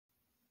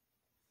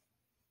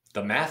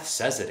The math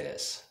says it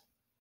is.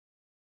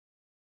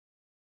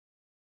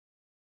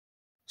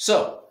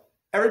 So,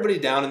 everybody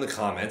down in the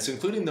comments,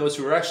 including those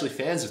who are actually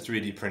fans of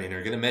 3D printing,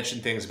 are going to mention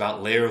things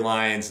about layer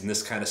lines and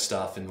this kind of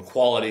stuff and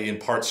quality and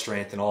part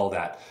strength and all of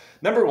that.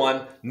 Number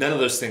one, none of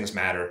those things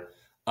matter.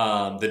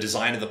 The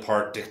design of the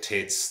part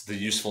dictates the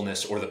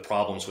usefulness or the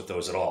problems with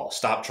those at all.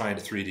 Stop trying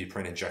to 3D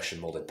print injection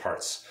molded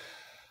parts.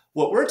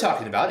 What we're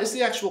talking about is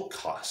the actual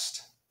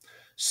cost.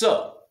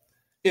 So,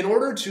 in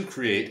order to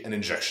create an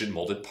injection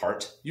molded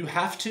part, you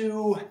have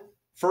to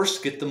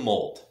first get the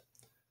mold.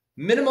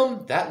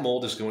 Minimum, that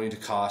mold is going to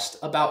cost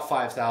about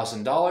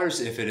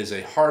 $5,000 if it is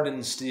a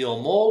hardened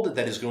steel mold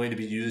that is going to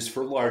be used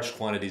for large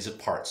quantities of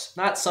parts,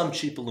 not some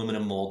cheap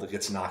aluminum mold that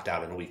gets knocked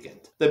out in a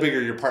weekend. The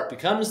bigger your part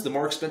becomes, the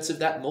more expensive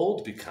that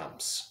mold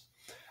becomes.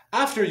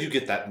 After you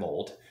get that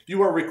mold,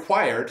 you are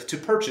required to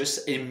purchase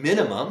a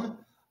minimum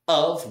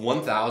of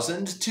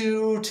 1,000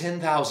 to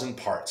 10,000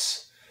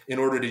 parts in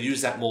order to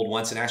use that mold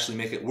once and actually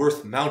make it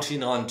worth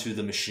mounting onto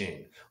the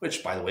machine,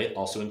 which, by the way,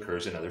 also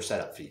incurs another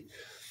setup fee.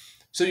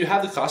 So you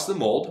have the cost of the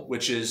mold,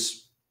 which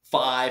is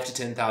 $5,000 to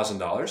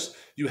 $10,000.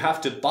 You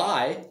have to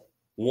buy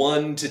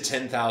 1 to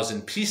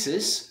 10,000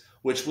 pieces,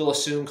 which we'll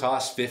assume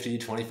cost 50,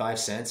 25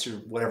 cents or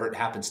whatever it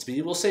happens to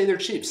be. We'll say they're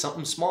cheap,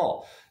 something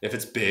small. If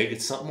it's big,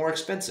 it's something more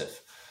expensive.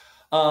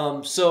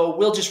 So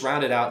we'll just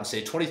round it out and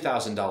say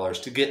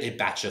 $20,000 to get a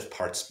batch of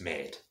parts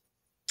made.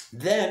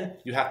 Then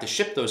you have to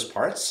ship those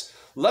parts.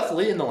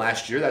 Luckily, in the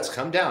last year, that's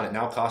come down. It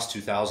now costs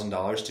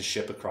 $2,000 to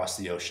ship across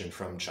the ocean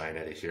from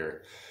China to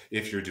here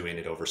if you're doing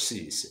it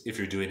overseas. If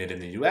you're doing it in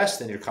the US,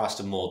 then your cost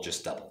of mold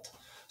just doubled.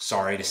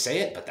 Sorry to say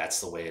it, but that's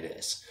the way it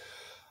is.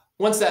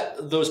 Once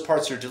those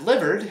parts are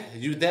delivered,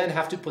 you then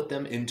have to put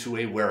them into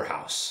a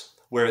warehouse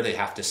where they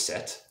have to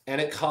sit, and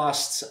it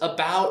costs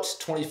about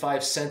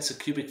 25 cents a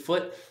cubic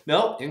foot.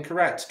 No,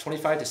 incorrect,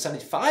 25 to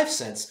 75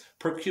 cents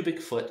per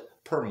cubic foot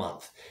per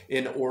month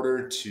in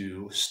order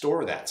to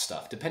store that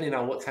stuff, depending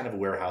on what kind of a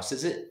warehouse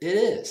it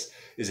is.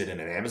 Is it in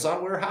an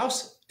Amazon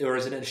warehouse or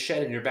is it in a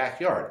shed in your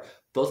backyard?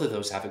 Both of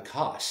those have a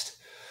cost.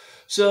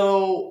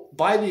 So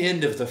by the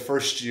end of the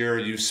first year,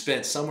 you've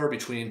spent somewhere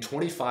between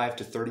 $25,000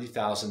 to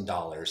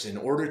 $30,000 in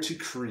order to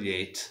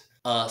create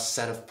a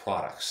set of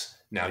products.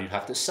 Now you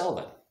have to sell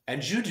them,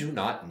 and you do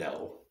not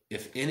know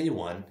if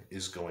anyone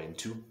is going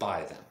to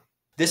buy them.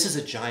 This is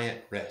a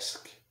giant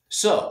risk.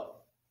 So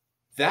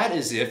that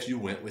is if you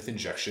went with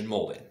injection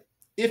molding.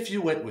 If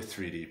you went with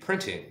 3D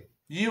printing,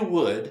 you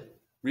would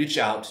reach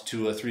out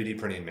to a 3D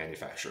printing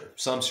manufacturer,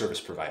 some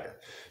service provider.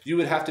 You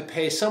would have to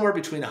pay somewhere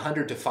between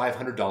 $100 to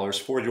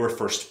 $500 for your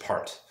first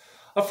part.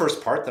 A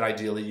first part that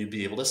ideally you'd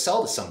be able to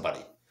sell to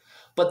somebody.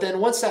 But then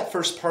once that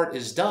first part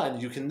is done,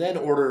 you can then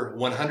order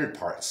 100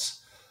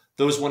 parts.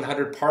 Those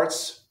 100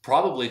 parts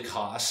probably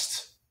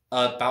cost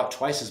about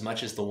twice as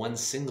much as the one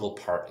single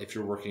part if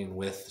you're working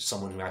with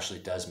someone who actually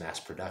does mass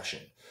production.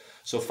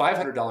 So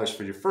 $500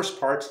 for your first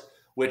part,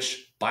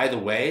 which, by the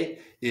way,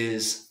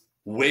 is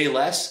way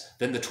less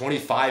than the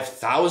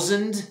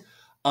 $25,000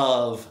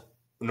 of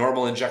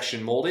normal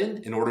injection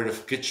molding in order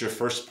to get your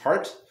first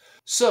part.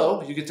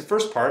 So you get the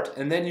first part,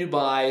 and then you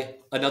buy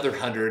another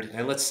 100,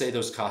 and let's say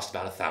those cost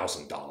about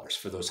 $1,000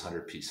 for those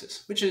 100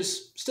 pieces, which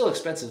is still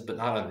expensive, but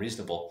not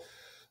unreasonable.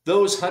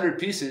 Those 100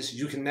 pieces,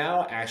 you can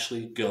now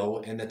actually go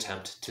and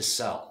attempt to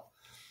sell.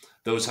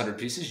 Those 100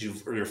 pieces, you're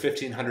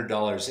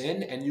 $1,500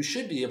 in, and you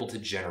should be able to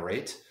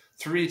generate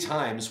 3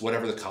 times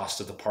whatever the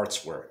cost of the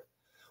parts were.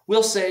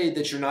 We'll say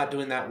that you're not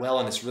doing that well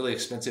and it's really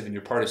expensive and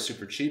your part is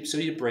super cheap, so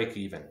you break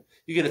even.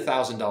 You get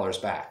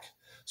 $1,000 back.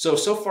 So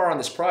far on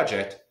this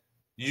project,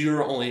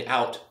 you're only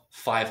out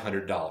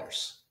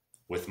 $500.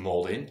 With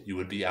molding, you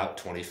would be out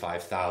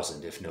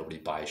 $25,000 if nobody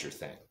buys your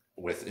thing.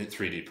 With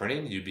 3D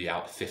printing, you'd be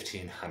out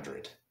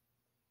 $1,500.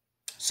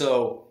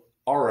 So,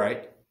 all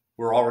right,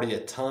 we're already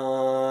a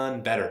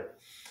ton better.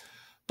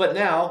 But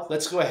now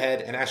let's go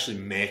ahead and actually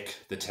make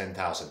the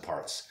 10,000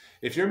 parts.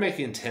 If you're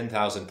making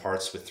 10,000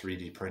 parts with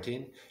 3D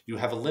printing, you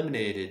have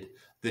eliminated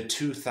the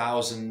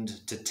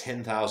 $2,000 to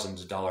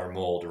 $10,000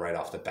 mold right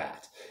off the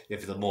bat.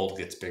 If the mold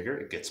gets bigger,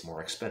 it gets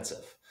more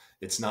expensive.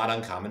 It's not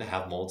uncommon to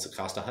have molds that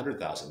cost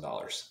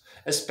 $100,000,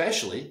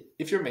 especially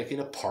if you're making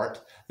a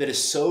part that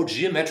is so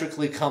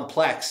geometrically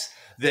complex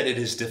that it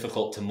is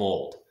difficult to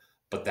mold.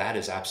 But that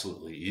is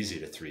absolutely easy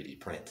to 3D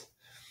print.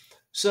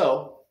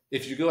 So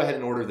if you go ahead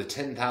and order the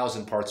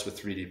 10,000 parts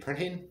with 3D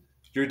printing,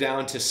 you're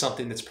down to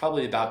something that's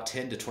probably about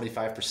 10 to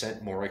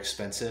 25% more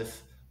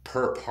expensive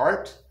per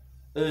part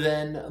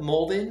than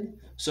molding.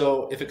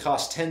 So if it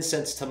costs 10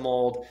 cents to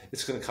mold,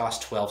 it's going to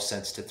cost 12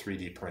 cents to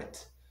 3D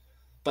print.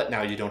 But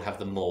now you don't have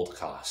the mold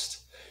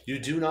cost. You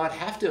do not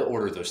have to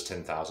order those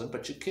 10,000,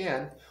 but you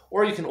can.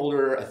 Or you can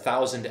order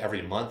 1,000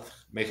 every month,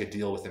 make a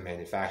deal with the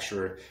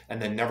manufacturer, and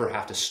then never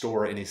have to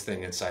store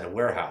anything inside a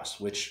warehouse,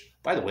 which,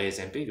 by the way, is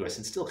ambiguous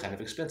and still kind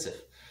of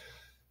expensive.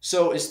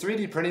 So is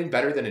 3D printing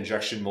better than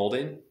injection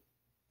molding?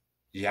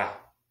 Yeah,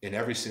 in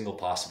every single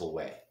possible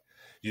way.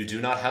 You do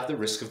not have the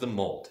risk of the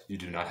mold. You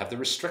do not have the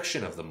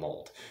restriction of the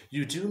mold.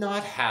 You do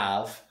not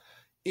have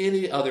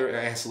any other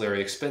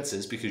ancillary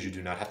expenses because you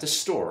do not have to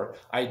store.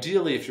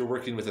 Ideally, if you're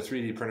working with a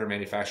 3D printer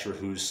manufacturer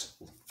who's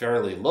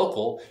fairly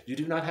local, you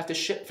do not have to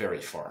ship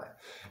very far.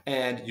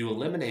 And you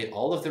eliminate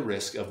all of the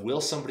risk of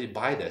will somebody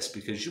buy this,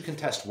 because you can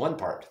test one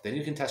part, then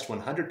you can test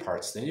 100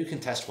 parts, then you can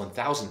test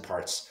 1,000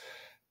 parts,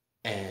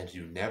 and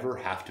you never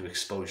have to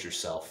expose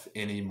yourself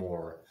any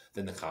more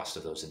than the cost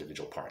of those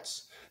individual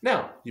parts.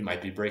 Now, you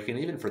might be breaking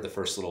even for the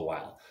first little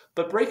while,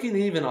 but breaking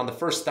even on the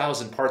first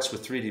 1,000 parts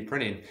with 3D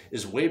printing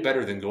is way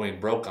better than going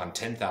broke on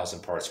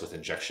 10,000 parts with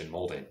injection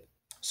molding.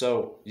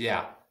 So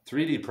yeah,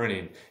 3D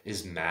printing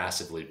is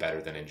massively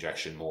better than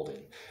injection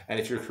molding. And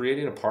if you're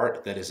creating a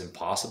part that is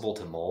impossible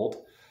to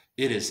mold,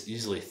 it is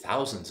easily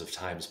thousands of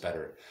times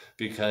better,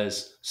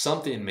 because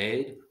something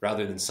made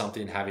rather than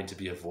something having to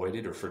be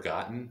avoided or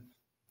forgotten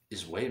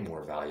is way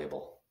more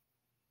valuable.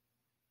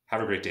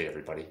 Have a great day,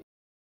 everybody.